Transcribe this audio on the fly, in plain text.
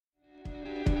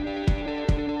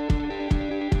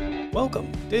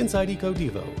Welcome to Inside Eco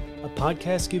Devo, a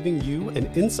podcast giving you an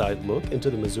inside look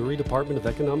into the Missouri Department of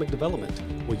Economic Development,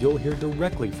 where you'll hear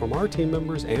directly from our team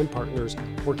members and partners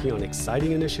working on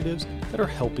exciting initiatives that are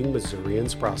helping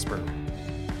Missourians prosper.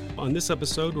 On this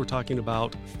episode, we're talking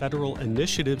about Federal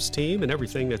Initiatives team and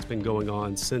everything that's been going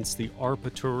on since the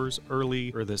ARPA tours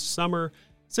earlier this summer.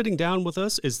 Sitting down with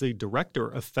us is the Director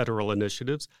of Federal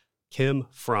Initiatives, Kim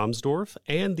Froemsdorf,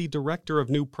 and the Director of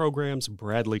New Programs,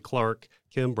 Bradley Clark.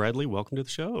 Kim, Bradley, welcome to the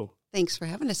show. Thanks for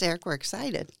having us, Eric. We're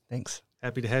excited. Thanks.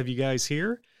 Happy to have you guys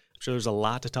here. I'm sure there's a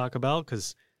lot to talk about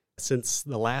because since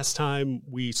the last time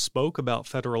we spoke about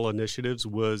federal initiatives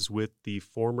was with the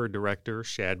former director,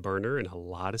 Shad Berner, and a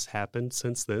lot has happened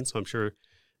since then. So I'm sure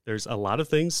there's a lot of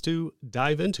things to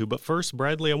dive into. But first,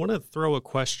 Bradley, I want to throw a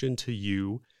question to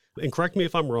you. And correct me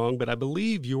if I'm wrong, but I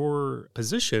believe your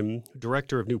position,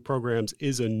 Director of New Programs,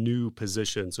 is a new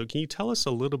position. So can you tell us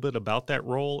a little bit about that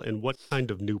role and what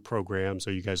kind of new programs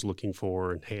are you guys looking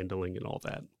for and handling and all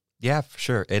that? Yeah, for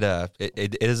sure.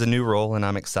 It is a new role, and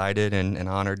I'm excited and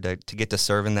honored to get to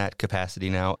serve in that capacity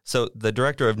now. So the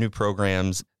Director of New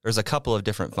Programs, there's a couple of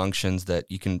different functions that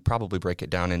you can probably break it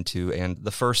down into. And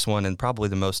the first one, and probably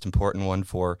the most important one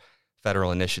for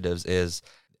federal initiatives, is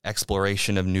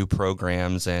exploration of new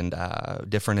programs and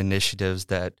different initiatives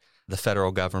that the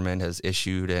federal government has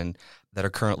issued and that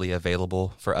are currently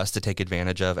available for us to take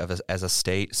advantage of as a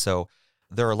state. So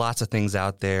there are lots of things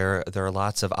out there. There are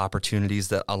lots of opportunities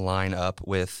that align up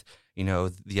with,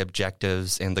 the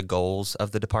objectives and the goals of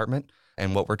the department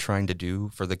and what we're trying to do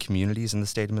for the communities in the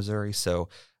state of Missouri. So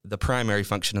the primary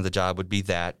function of the job would be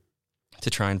that, to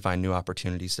try and find new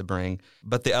opportunities to bring.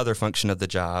 But the other function of the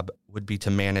job would be to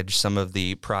manage some of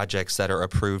the projects that are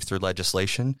approved through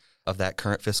legislation of that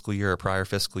current fiscal year or prior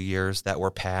fiscal years that were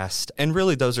passed. And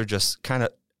really, those are just kind of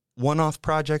one-off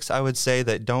projects, I would say,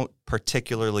 that don't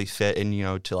particularly fit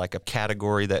in, to like a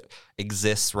category that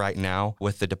exists right now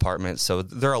with the department. So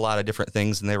there are a lot of different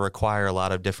things, and they require a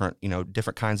lot of different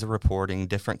kinds of reporting,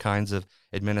 different kinds of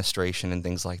administration and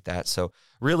things like that. So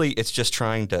really, it's just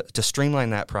trying to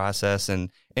streamline that process.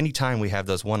 And anytime we have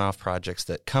those one-off projects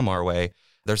that come our way,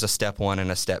 there's a step one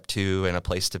and a step two and a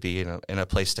place to be and a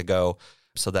place to go.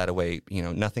 So that way,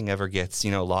 nothing ever gets,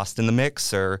 lost in the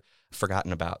mix or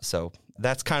forgotten about. So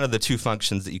that's kind of the two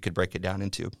functions that you could break it down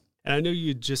into. And I know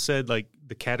you just said like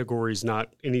the categories,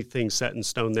 not anything set in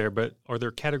stone there, but are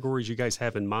there categories you guys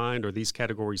have in mind? Are these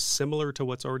categories similar to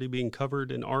what's already being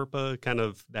covered in ARPA, kind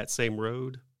of that same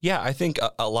road? Yeah, I think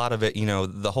a lot of it,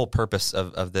 the whole purpose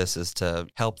of this is to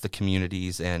help the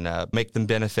communities and make them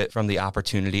benefit from the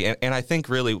opportunity. And I think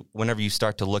really whenever you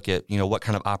start to look at, what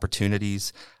kind of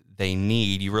opportunities they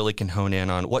need, you really can hone in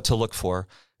on what to look for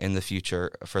in the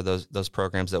future for those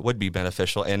programs that would be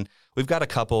beneficial. And we've got a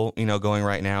couple, going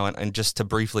right now, and just to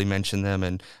briefly mention them,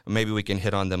 and maybe we can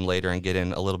hit on them later and get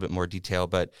in a little bit more detail.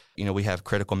 But, we have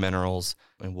critical minerals,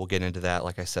 and we'll get into that,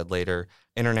 like I said, later.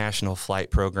 International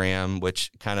Flight Program,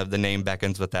 which kind of the name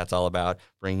beckons what that's all about,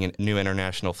 bringing a new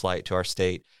international flight to our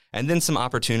state. And then some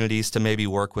opportunities to maybe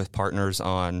work with partners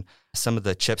on some of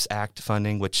the CHIPS Act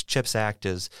funding, which CHIPS Act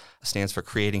stands for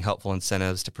Creating Helpful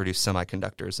Incentives to Produce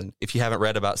Semiconductors. And if you haven't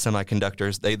read about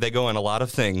semiconductors, they go in a lot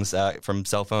of things, from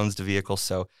cell phones to vehicles.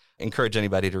 So encourage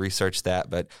anybody to research that.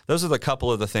 But those are a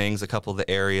couple of the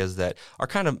areas that are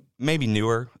kind of maybe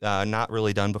newer, not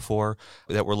really done before,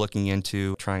 that we're looking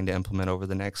into trying to implement over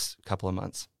the next couple of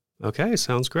months. Okay,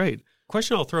 sounds great.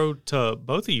 Question I'll throw to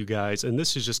both of you guys, and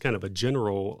this is just kind of a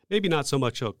general, maybe not so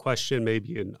much a question,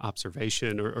 maybe an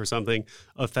observation or something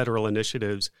of federal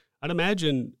initiatives. I'd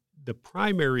imagine the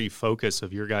primary focus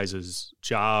of your guys'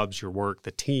 jobs, your work,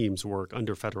 the team's work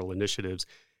under federal initiatives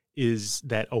is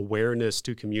that awareness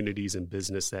to communities and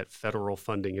business that federal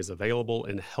funding is available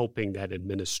and helping that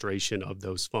administration of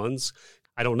those funds.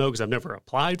 I don't know because I've never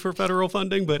applied for federal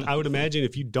funding, but I would imagine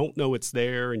if you don't know it's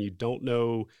there and you don't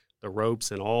know the ropes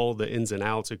and all the ins and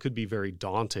outs, it could be very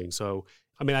daunting. So,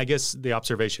 I guess the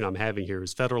observation I'm having here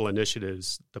is federal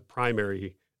initiatives, the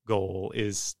primary goal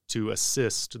is to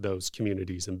assist those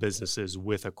communities and businesses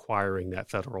with acquiring that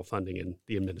federal funding in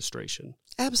the administration.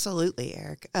 Absolutely,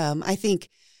 Eric. I think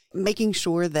making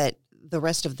sure that the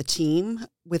rest of the team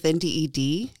within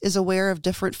DED is aware of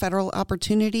different federal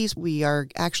opportunities. We are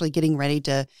actually getting ready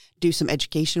to do some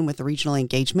education with the regional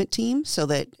engagement team so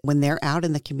that when they're out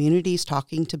in the communities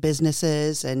talking to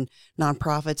businesses and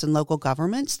nonprofits and local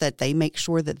governments, that they make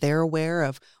sure that they're aware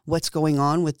of what's going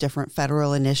on with different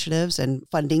federal initiatives and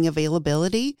funding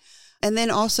availability. And then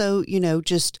also,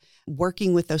 just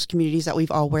working with those communities that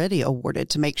we've already awarded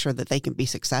to make sure that they can be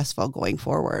successful going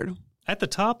forward. At the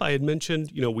top, I had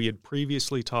mentioned, we had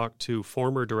previously talked to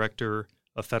former Director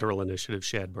a federal initiative,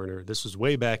 Shad Burner. This was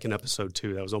way back in episode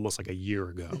 2. That was almost like a year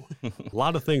ago. A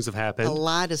lot of things have happened. A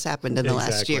lot has happened in the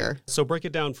last year. So break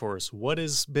it down for us. What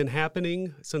has been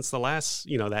happening since the last,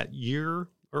 that year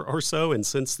or so, and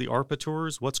since the ARPA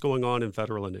tours? What's going on in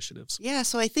federal initiatives? Yeah,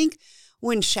 so I think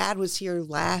when Shad was here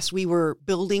last, we were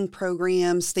building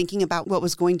programs, thinking about what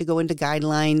was going to go into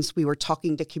guidelines. We were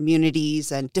talking to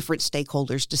communities and different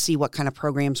stakeholders to see what kind of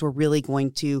programs were really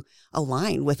going to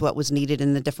align with what was needed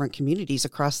in the different communities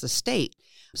across the state.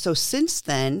 So since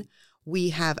then, we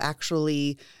have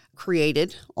actually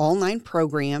created all 9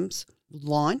 programs,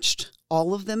 launched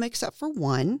all of them except for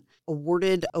one,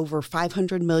 awarded over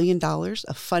 $500 million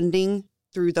of funding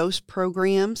through those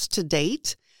programs to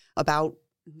date. About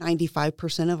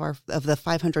 95% of the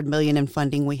 $500 million in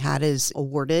funding we had is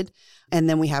awarded. And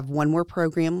then we have one more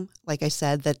program, like I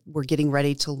said, that we're getting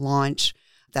ready to launch.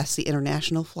 That's the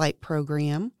International Flight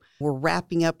Program. We're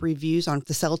wrapping up reviews on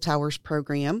the Cell Towers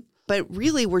program. But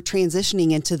really, we're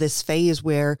transitioning into this phase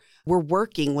where we're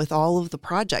working with all of the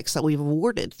projects that we've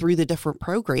awarded through the different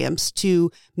programs to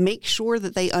make sure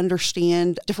that they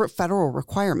understand different federal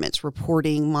requirements,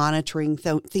 reporting, monitoring,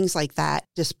 things like that,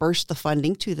 disperse the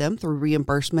funding to them through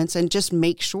reimbursements, and just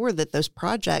make sure that those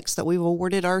projects that we've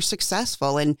awarded are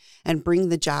successful and bring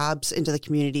the jobs into the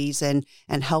communities and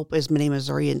help as many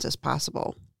Missourians as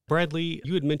possible. Bradley,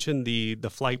 you had mentioned the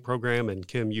flight program, and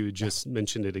Kim, you just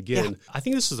mentioned it again. Yeah. I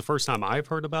think this is the first time I've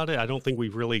heard about it. I don't think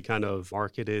we've really kind of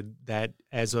marketed that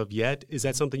as of yet. Is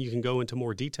that something you can go into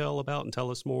more detail about and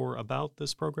tell us more about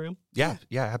this program? Yeah,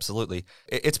 absolutely.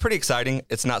 It's pretty exciting.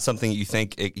 It's not something you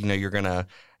think you're going to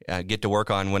get to work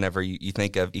on whenever you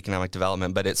think of economic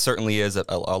development, but it certainly is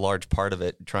a large part of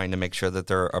it, trying to make sure that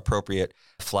there are appropriate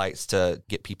flights to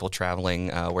get people traveling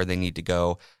where they need to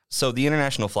go. So the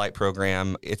International Flight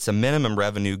Program, it's a minimum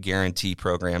revenue guarantee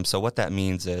program. So what that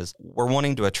means is we're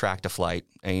wanting to attract a flight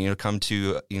and come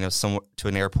to to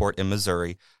an airport in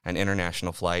Missouri, an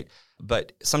international flight.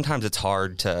 But sometimes it's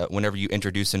hard to, whenever you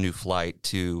introduce a new flight,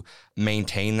 to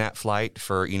maintain that flight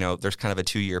for, there's kind of a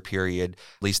 2-year period,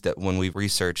 at least that when we've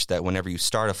researched that whenever you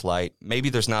start a flight, maybe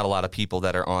there's not a lot of people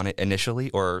that are on it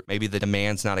initially, or maybe the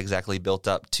demand's not exactly built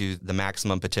up to the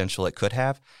maximum potential it could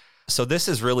have. So this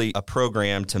is really a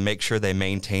program to make sure they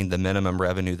maintain the minimum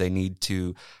revenue they need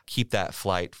to keep that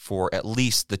flight for at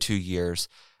least the 2 years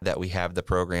that we have the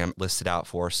program listed out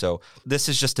for. So this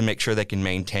is just to make sure they can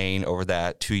maintain over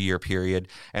that 2-year period.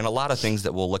 And a lot of things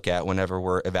that we'll look at whenever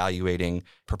we're evaluating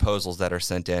proposals that are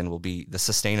sent in will be the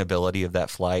sustainability of that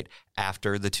flight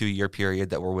after the 2-year period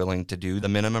that we're willing to do the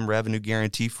minimum revenue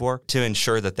guarantee for, to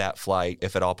ensure that that flight,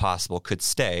 if at all possible, could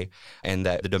stay and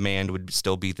that the demand would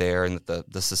still be there and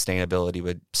that the sustainability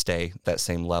would stay that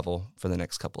same level for the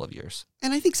next couple of years.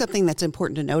 And I think something that's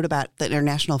important to note about the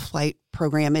International Flight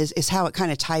Program is how it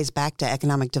kind of ties back to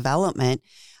economic development,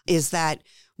 is that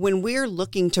when we're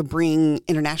looking to bring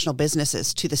international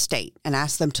businesses to the state and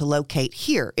ask them to locate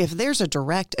here, if there's a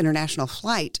direct international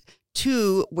flight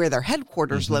to where their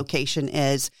headquarters location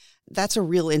is, that's a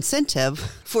real incentive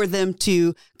for them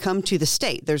to come to the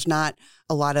state. There's not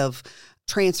a lot of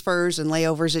transfers and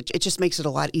layovers. It just makes it a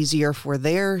lot easier for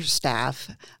their staff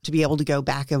to be able to go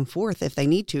back and forth if they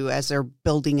need to as they're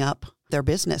building up their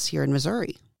business here in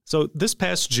Missouri. So this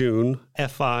past June,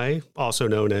 FI, also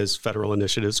known as Federal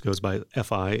Initiatives, goes by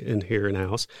FI in here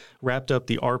in-house, wrapped up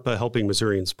the ARPA Helping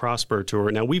Missourians Prosper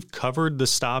tour. Now, we've covered the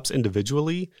stops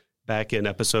individually back in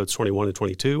episodes 21 and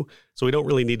 22, so we don't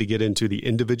really need to get into the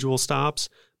individual stops,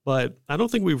 but I don't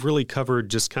think we've really covered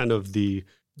just kind of the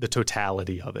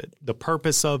totality of it, the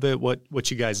purpose of it,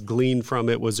 what you guys gleaned from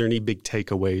it. Was there any big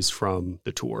takeaways from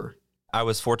the tour? I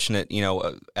was fortunate,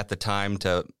 at the time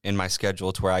in my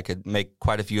schedule to where I could make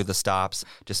quite a few of the stops,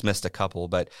 just missed a couple,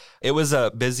 but it was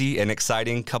a busy and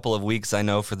exciting couple of weeks, I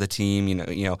know, for the team.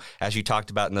 As you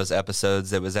talked about in those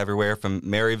episodes, it was everywhere from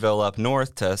Maryville up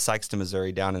north to Sykeston,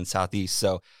 Missouri down in southeast.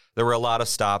 So there were a lot of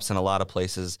stops in a lot of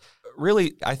places.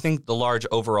 Really, I think the large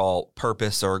overall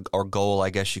purpose or goal,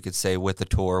 I guess you could say, with the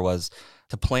tour was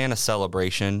to plan a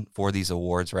celebration for these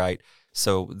awards, right?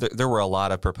 So there were a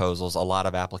lot of proposals, a lot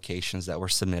of applications that were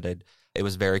submitted. It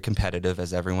was very competitive,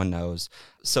 as everyone knows.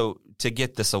 So to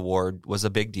get this award was a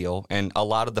big deal. And a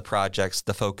lot of the projects,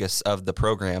 the focus of the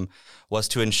program was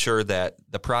to ensure that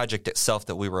the project itself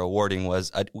that we were awarding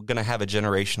was going to have a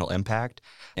generational impact.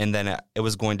 And then it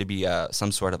was going to be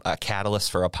some sort of a catalyst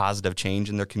for a positive change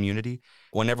in their community.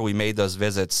 Whenever we made those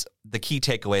visits, the key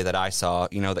takeaway that I saw,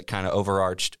 that kind of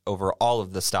overarched over all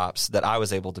of the stops that I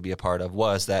was able to be a part of,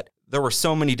 was that there were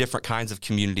so many different kinds of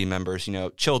community members,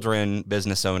 children,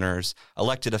 business owners,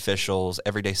 elected officials,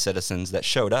 everyday citizens that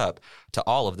showed up to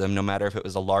all of them, no matter if it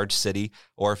was a large city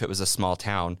or if it was a small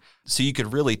town. So you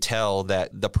could really tell that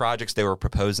the projects they were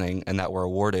proposing and that were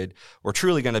awarded were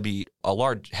truly going to be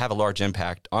have a large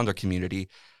impact on their community.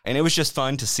 And it was just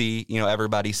fun to see,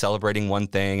 everybody celebrating one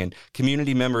thing and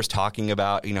community members talking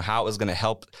about, how it was going to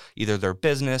help either their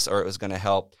business or it was going to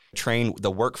help train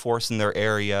the workforce in their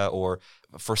area or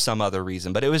for some other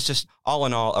reason. But it was just all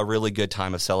in all a really good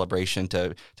time of celebration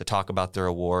to talk about their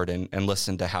award and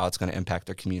listen to how it's going to impact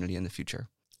their community in the future.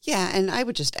 Yeah, and I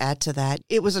would just add to that,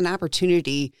 it was an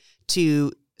opportunity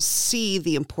to see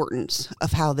the importance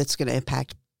of how that's going to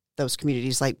impact those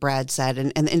communities, like Brad said,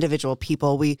 and the individual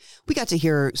people. We got to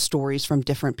hear stories from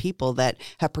different people that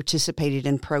have participated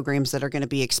in programs that are going to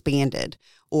be expanded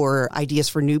or ideas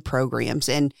for new programs.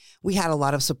 And we had a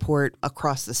lot of support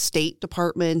across the state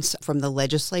departments, from the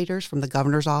legislators, from the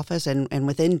governor's office, and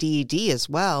within DED as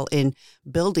well, in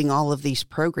building all of these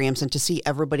programs, and to see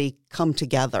everybody come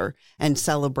together and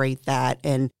celebrate that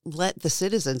and let the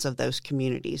citizens of those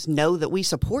communities know that we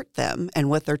support them and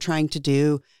what they're trying to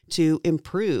do to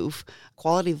improve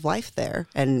quality of life there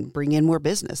and bring in more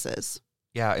businesses.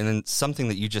 Yeah, and then something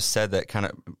that you just said that kind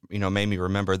of, made me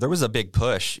remember, there was a big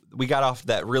push. We got off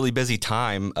that really busy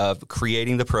time of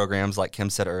creating the programs, like Kim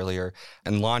said earlier,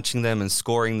 and launching them and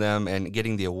scoring them and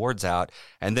getting the awards out.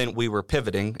 And then we were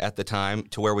pivoting at the time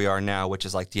to where we are now, which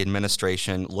is like the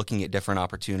administration looking at different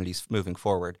opportunities moving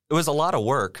forward. It was a lot of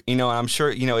work, and I'm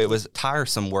sure, it was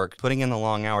tiresome work, putting in the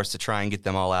long hours to try and get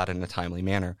them all out in a timely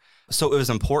manner. So it was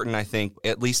important, I think,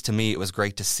 at least to me, it was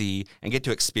great to see and get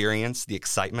to experience the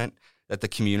excitement that the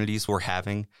communities were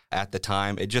having at the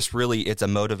time. It just really, it's a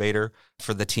motivator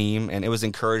for the team. And it was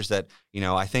encouraged that,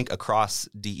 I think across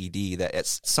DED that at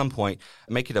some point,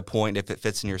 make it a point, if it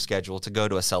fits in your schedule, to go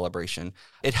to a celebration.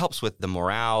 It helps with the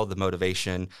morale, the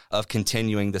motivation of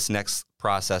continuing this next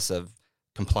process of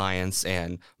compliance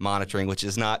and monitoring, which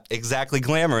is not exactly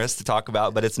glamorous to talk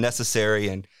about, but it's necessary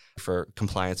and for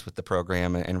compliance with the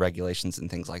program and regulations and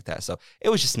things like that. So it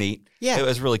was just neat. Yeah. It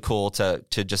was really cool to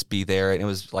just be there. And it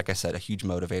was, like I said, a huge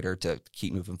motivator to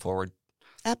keep moving forward.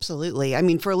 Absolutely. I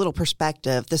mean, for a little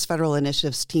perspective, this federal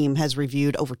initiatives team has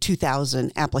reviewed over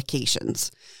 2,000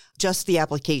 applications. Just the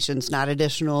applications, not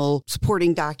additional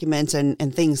supporting documents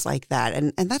and things like that.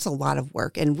 And that's a lot of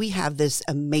work. And we have this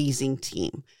amazing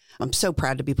team. I'm so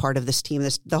proud to be part of this team,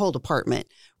 the whole department,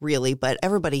 really. But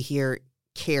everybody here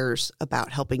cares about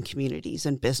helping communities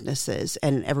and businesses,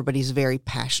 and everybody's very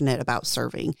passionate about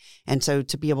serving. And so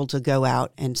to be able to go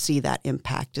out and see that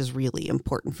impact is really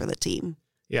important for the team.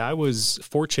 Yeah, I was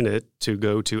fortunate to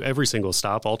go to every single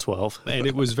stop, all 12. And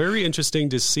it was very interesting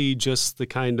to see just the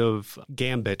kind of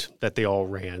gambit that they all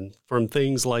ran, from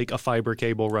things like a fiber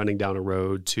cable running down a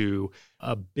road to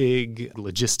a big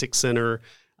logistics center,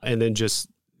 and then just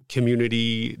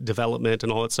community development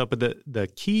and all that stuff. But the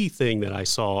key thing that I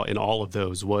saw in all of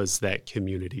those was that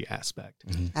community aspect.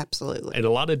 Mm-hmm. Absolutely. And a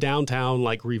lot of downtown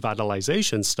like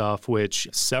revitalization stuff, which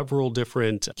several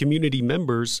different community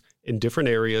members in different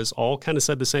areas all kind of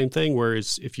said the same thing,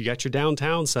 whereas if you got your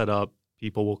downtown set up,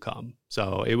 people will come.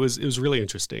 So it was really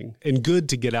interesting and good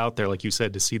to get out there, like you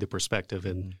said, to see the perspective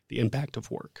and the impact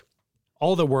of work.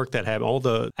 All the work that happened, all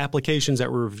the applications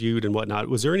that were reviewed and whatnot,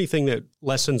 was there anything that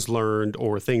lessons learned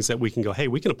or things that we can go, hey,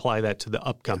 we can apply that to the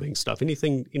upcoming stuff? Any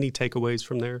takeaways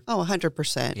from there? Oh,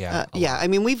 100%. Yeah. I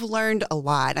mean, we've learned a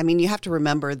lot. I mean, you have to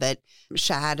remember that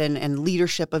Shad and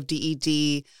leadership of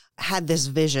DED had this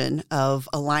vision of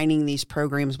aligning these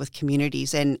programs with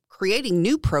communities and creating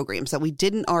new programs that we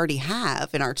didn't already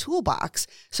have in our toolbox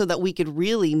so that we could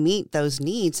really meet those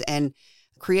needs. And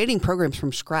creating programs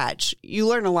from scratch, you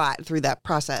learn a lot through that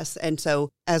process. And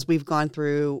so as we've gone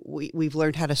through, we've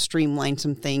learned how to streamline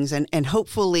some things, and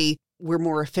hopefully we're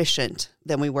more efficient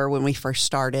than we were when we first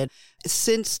started.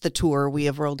 Since the tour, we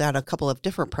have rolled out a couple of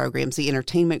different programs, the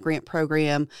entertainment grant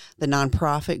program, the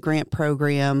nonprofit grant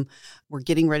program. We're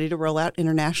getting ready to roll out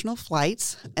international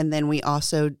flights. And then we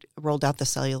also rolled out the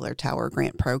cellular tower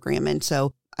grant program. And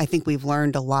so I think we've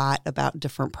learned a lot about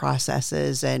different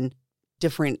processes and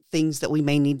different things that we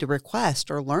may need to request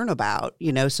or learn about,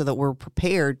 so that we're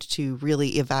prepared to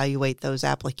really evaluate those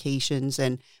applications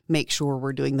and make sure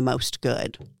we're doing the most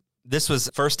good. This was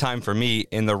the first time for me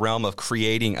in the realm of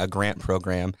creating a grant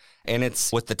program. And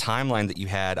it's with the timeline that you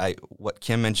had, what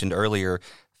Kim mentioned earlier,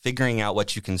 figuring out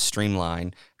what you can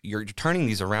streamline. You're turning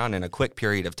these around in a quick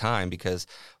period of time, because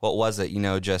what was it,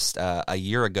 just a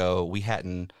year ago, we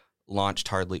hadn't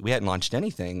launched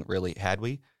anything really, had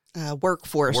we?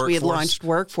 Workforce. We had launched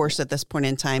Workforce at this point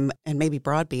in time, and maybe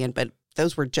Broadband, but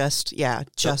Those were just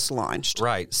launched.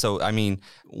 Right. So, I mean,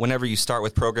 whenever you start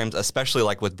with programs, especially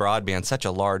like with broadband, such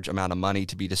a large amount of money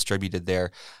to be distributed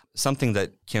there. Something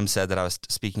that Kim said that I was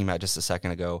speaking about just a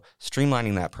second ago,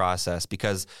 streamlining that process,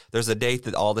 because there's a date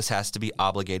that all this has to be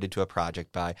obligated to a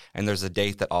project by, and there's a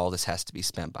date that all this has to be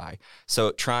spent by.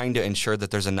 So trying to ensure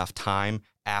that there's enough time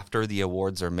after the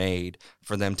awards are made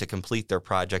for them to complete their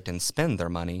project and spend their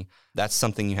money, that's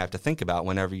something you have to think about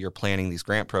whenever you're planning these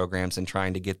grant programs and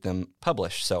trying to get them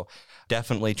published. So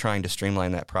definitely trying to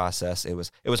streamline that process. It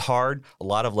was hard, a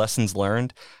lot of lessons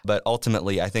learned, but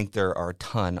ultimately I think there are a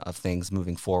ton of things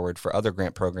moving forward for other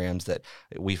grant programs that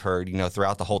we've heard,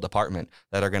 throughout the whole department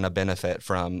that are going to benefit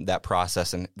from that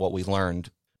process and what we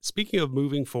learned. Speaking of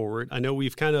moving forward, I know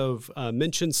we've kind of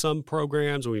mentioned some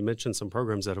programs, and we mentioned some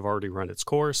programs that have already run its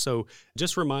course. So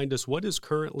just remind us, what is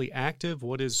currently active,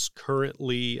 what is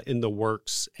currently in the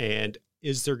works, and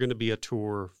is there going to be a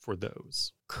tour for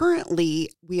those?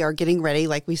 Currently, we are getting ready,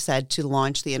 like we said, to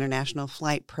launch the International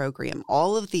Flight Program.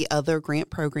 All of the other grant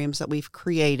programs that we've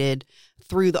created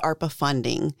through the ARPA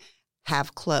funding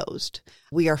have closed.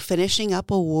 We are finishing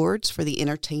up awards for the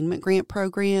entertainment grant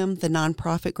program, the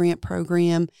nonprofit grant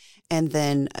program, and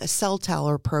then cell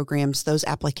tower programs. Those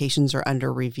applications are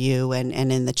under review and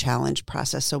in the challenge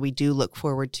process. So we do look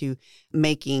forward to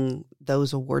making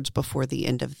those awards before the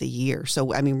end of the year.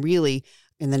 So, I mean, really,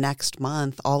 in the next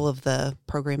month, all of the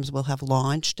programs will have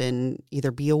launched and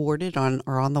either be awarded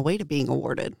or on the way to being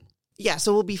awarded. Yeah,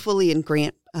 so we'll be fully in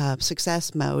grant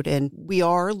success mode. And we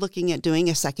are looking at doing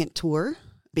a second tour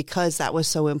because that was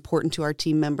so important to our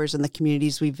team members and the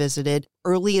communities we visited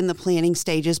early in the planning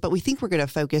stages. But we think we're going to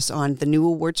focus on the new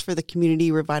awards for the Community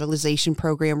Revitalization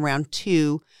Program Round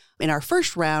 2. In our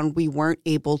first round, we weren't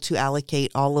able to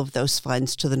allocate all of those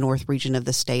funds to the north region of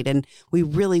the state. And we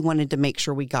really wanted to make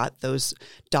sure we got those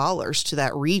dollars to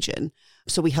that region.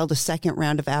 So we held a second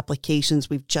round of applications.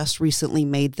 We've just recently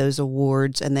made those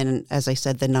awards. And then, as I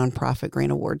said, the nonprofit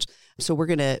grant awards. So we're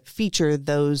going to feature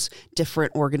those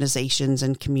different organizations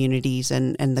and communities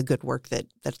and the good work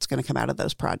that's going to come out of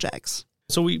those projects.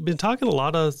 So we've been talking a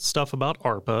lot of stuff about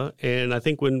ARPA. And I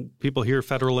think when people hear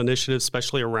federal initiatives,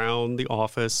 especially around the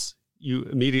office, you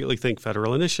immediately think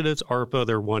federal initiatives, ARPA,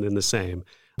 they're one and the same.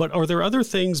 But are there other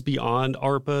things beyond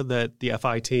ARPA that the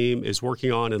FI team is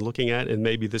working on and looking at? And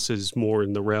maybe this is more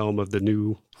in the realm of the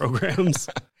new programs.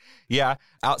 Yeah.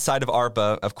 Outside of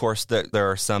ARPA, of course,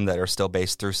 there are some that are still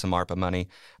based through some ARPA money.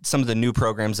 Some of the new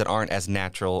programs that aren't as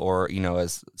natural or,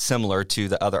 as similar to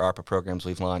the other ARPA programs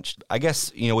we've launched. I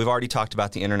guess, we've already talked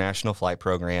about the International Flight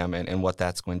Program and what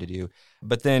that's going to do.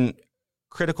 But then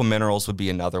critical minerals would be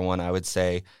another one, I would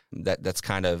say, that's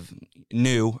kind of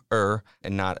newer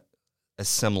and not as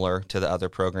similar to the other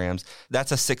programs.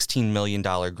 That's a $16 million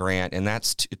grant, and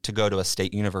that's to go to a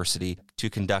state university to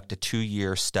conduct a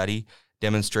 2-year study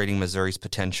demonstrating Missouri's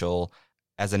potential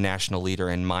as a national leader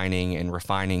in mining and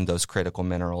refining those critical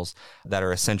minerals that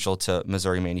are essential to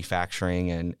Missouri manufacturing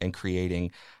and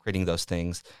creating those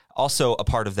things. Also, a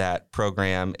part of that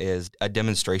program is a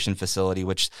demonstration facility,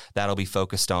 which that'll be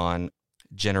focused on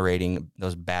generating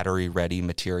those battery-ready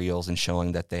materials and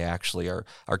showing that they actually are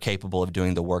capable of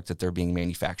doing the work that they're being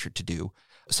manufactured to do.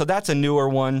 So that's a newer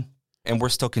one, and we're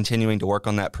still continuing to work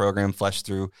on that program, flesh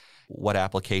through what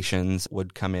applications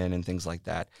would come in and things like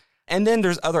that. And then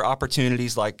there's other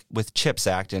opportunities like with CHIPS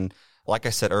Act, and like I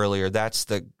said earlier, that's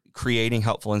the Creating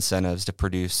Helpful Incentives to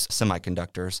Produce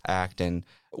Semiconductors Act, and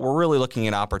we're really looking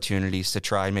at opportunities to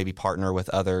try and maybe partner with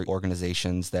other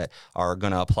organizations that are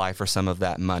going to apply for some of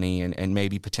that money and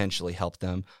maybe potentially help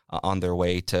them on their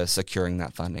way to securing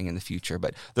that funding in the future.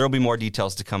 But there will be more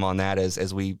details to come on that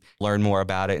as we learn more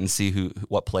about it and see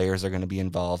what players are going to be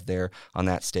involved there on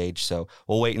that stage. So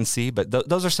we'll wait and see. But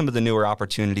those are some of the newer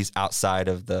opportunities outside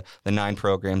of the 9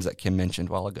 programs that Kim mentioned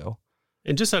a while ago.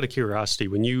 And just out of curiosity,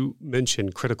 when you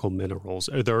mention critical minerals,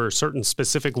 are there certain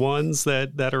specific ones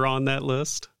that are on that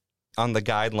list? On the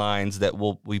guidelines that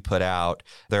we put out,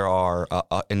 there are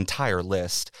an entire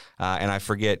list, and I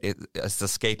forget, it's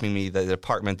escaping me the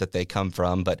department that they come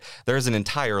from, but there's an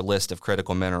entire list of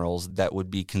critical minerals that would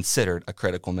be considered a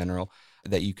critical mineral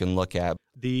that you can look at.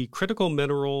 The critical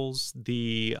minerals,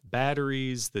 the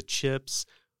batteries, the chips,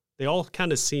 they all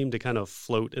kind of seem to kind of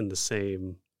float in the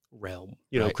same realm.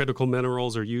 Right. Critical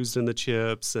minerals are used in the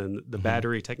chips and the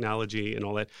battery technology and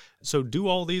all that. So do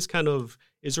all these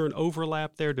is there an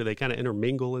overlap there? Do they kind of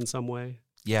intermingle in some way?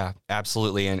 Yeah,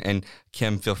 absolutely. And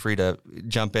Kim, feel free to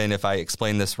jump in if I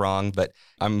explain this wrong, but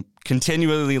I'm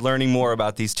continually learning more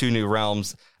about these 2 new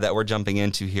realms that we're jumping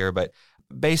into here. But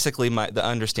basically, the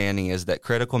understanding is that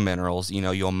critical minerals,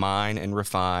 you'll mine and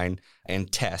refine and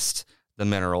test the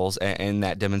minerals and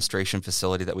that demonstration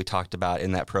facility that we talked about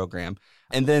in that program.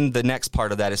 And then the next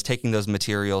part of that is taking those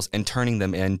materials and turning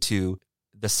them into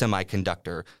the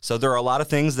semiconductor. So there are a lot of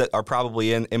things that are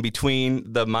probably in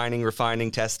between the mining,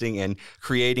 refining, testing, and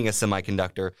creating a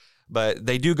semiconductor. But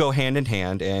they do go hand in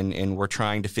hand, and we're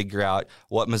trying to figure out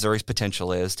what Missouri's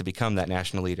potential is to become that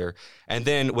national leader. And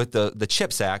then with the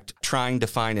CHIPS Act, trying to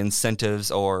find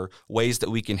incentives or ways that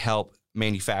we can help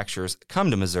manufacturers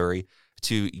come to Missouri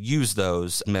to use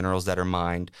those minerals that are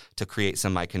mined to create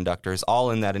semiconductors, all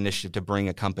in that initiative to bring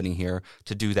a company here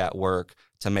to do that work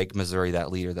to make Missouri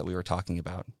that leader that we were talking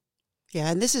about. Yeah,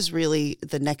 and this is really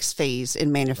the next phase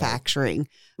in manufacturing.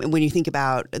 Right. When you think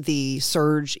about the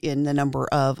surge in the number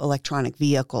of electronic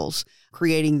vehicles,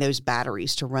 creating those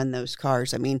batteries to run those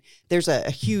cars, I mean, there's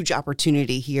a huge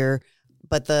opportunity here,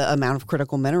 but the amount of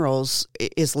critical minerals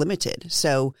is limited.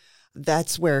 So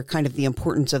that's where kind of the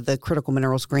importance of the critical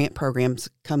minerals grant programs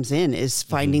comes in, is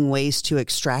finding ways to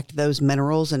extract those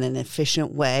minerals in an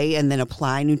efficient way and then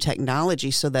apply new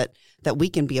technology so that we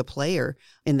can be a player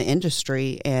in the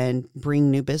industry and bring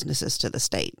new businesses to the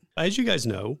state. As you guys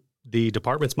know, the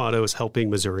department's motto is helping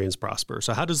Missourians prosper.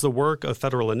 So how does the work of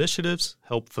federal initiatives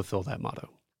help fulfill that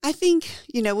motto? I think,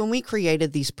 when we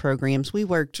created these programs, we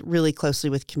worked really closely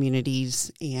with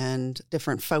communities and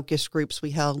different focus groups.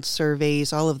 We held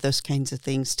surveys, all of those kinds of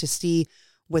things to see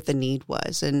what the need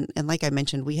was. And like I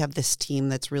mentioned, we have this team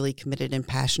that's really committed and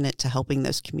passionate to helping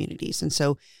those communities. And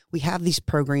so we have these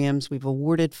programs, we've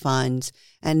awarded funds,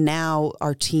 and now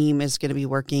our team is going to be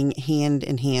working hand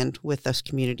in hand with those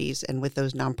communities and with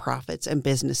those nonprofits and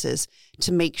businesses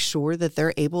to make sure that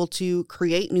they're able to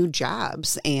create new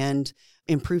jobs and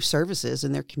improve services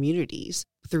in their communities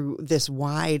through this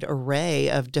wide array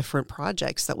of different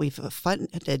projects that we've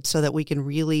funded so that we can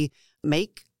really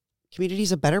make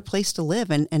communities a better place to live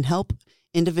and help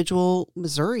individual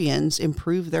Missourians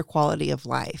improve their quality of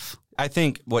life. I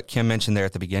think what Kim mentioned there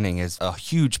at the beginning is a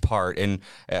huge part, and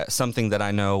something that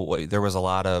I know there was a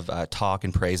lot of talk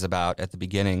and praise about at the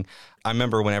beginning. I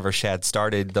remember whenever Shad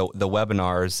started the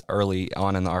webinars early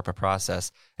on in the ARPA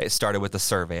process, it started with a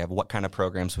survey of what kind of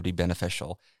programs would be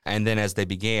beneficial. And then as they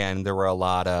began, there were a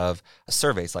lot of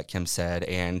surveys, like Kim said,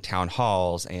 and town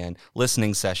halls and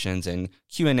listening sessions and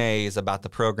Q&As about the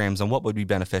programs and what would be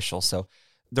beneficial. So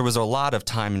there was a lot of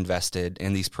time invested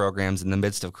in these programs in the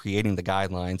midst of creating the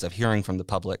guidelines, of hearing from the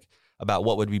public about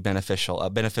what would be beneficial, a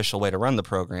beneficial way to run the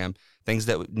program, things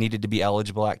that needed to be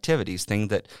eligible activities, things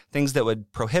that would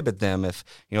prohibit them if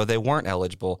they weren't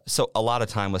eligible. So a lot of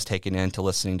time was taken into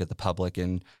listening to the public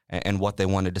and what they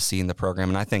wanted to see in the program.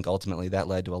 And I think ultimately that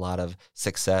led to a lot of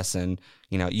success. And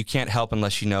you can't help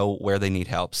unless you know where they need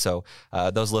help. So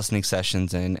those listening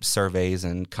sessions and surveys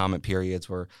and comment periods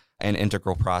were an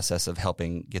integral process of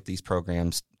helping get these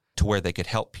programs to where they could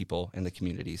help people in the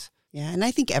communities. Yeah, and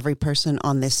I think every person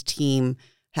on this team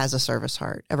has a service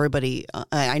heart. Everybody,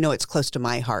 I know it's close to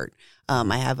my heart.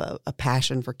 I have a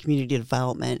passion for community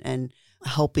development and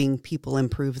helping people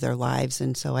improve their lives.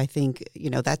 And so I think,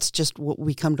 that's just what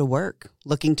we come to work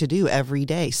looking to do every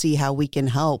day, see how we can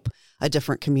help a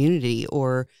different community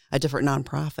or a different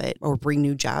nonprofit or bring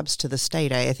new jobs to the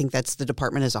state. I think that's the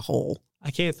department as a whole. I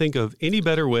can't think of any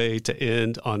better way to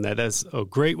end on that. That's a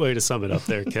great way to sum it up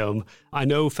there, Kim. I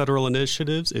know Federal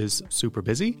Initiatives is super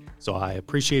busy, so I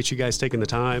appreciate you guys taking the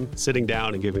time, sitting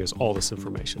down, and giving us all this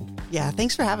information. Yeah,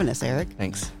 thanks for having us, Eric.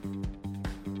 Thanks.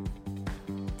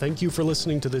 Thank you for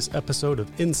listening to this episode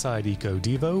of Inside Eco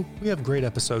Devo. We have great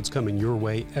episodes coming your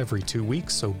way every 2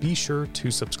 weeks, so be sure to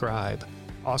subscribe.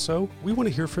 Also, we want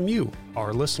to hear from you,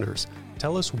 our listeners.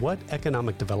 Tell us what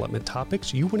economic development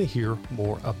topics you want to hear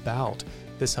more about.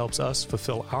 This helps us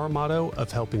fulfill our motto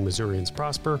of helping Missourians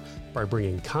prosper by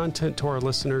bringing content to our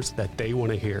listeners that they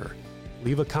want to hear.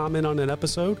 Leave a comment on an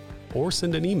episode or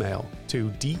send an email to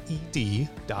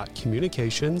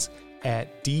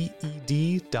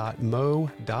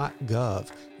ded.communications@ded.mo.gov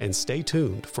and stay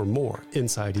tuned for more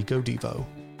Inside Eco Devo.